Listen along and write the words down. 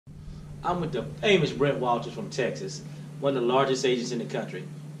I'm with the famous Brent Walters from Texas, one of the largest agents in the country.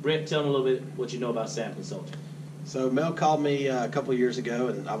 Brent, tell me a little bit what you know about Sam Consulting. So Mel called me a couple of years ago,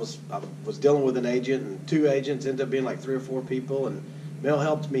 and I was dealing with an agent, and two agents ended up being like 3 or 4 people, and Mel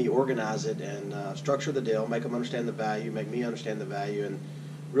helped me organize it and structure the deal, make them understand the value, make me understand the value, and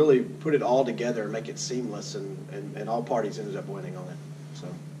really put it all together and make it seamless, and all parties ended up winning on it. So,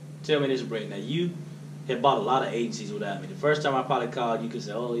 Tell me this, Brent. Now, you have bought a lot of agencies without me. The first time I probably called, you could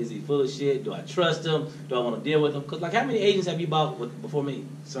say, oh, is he full of shit? Do I trust him? Do I want to deal with him? Because, like, how many agents have you bought before me?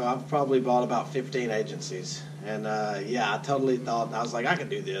 so I've probably bought about 15 agencies, and yeah, I totally thought, I was like, I can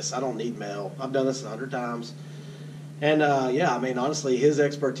do this. I don't need Mel. I've done this 100 times. And yeah, I mean, honestly, his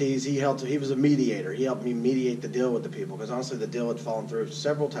expertise, he was a mediator. He helped me mediate the deal with the people, because honestly, the deal had fallen through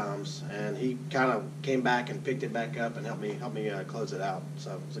several times, and he kind of came back and picked it back up and helped me close it out.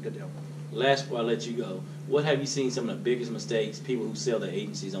 So it was a good deal. Last before I let you go, what have you seen some of the biggest mistakes people who sell their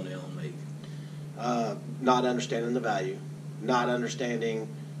agencies on their own make? Not understanding the value, not understanding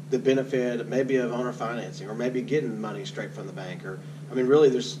the benefit maybe of owner financing, or maybe getting money straight from the bank. Or, I mean, really,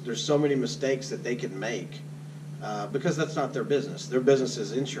 there's so many mistakes that they can make. Because that's not their business. Their business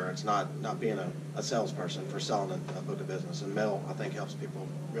is insurance, not being a salesperson for selling a book of business. And Mel, I think, helps people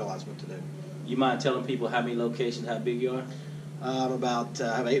realize what to do. You mind telling people how many locations, how big you are? I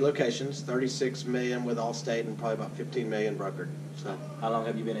have 8 locations, 36 million with Allstate, and probably about 15 million brokered. So, How long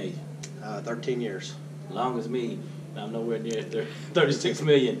have you been agent? 13 years. Long as me. I'm nowhere near 36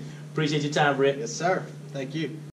 million. Appreciate your time, Brent. Yes, sir. Thank you.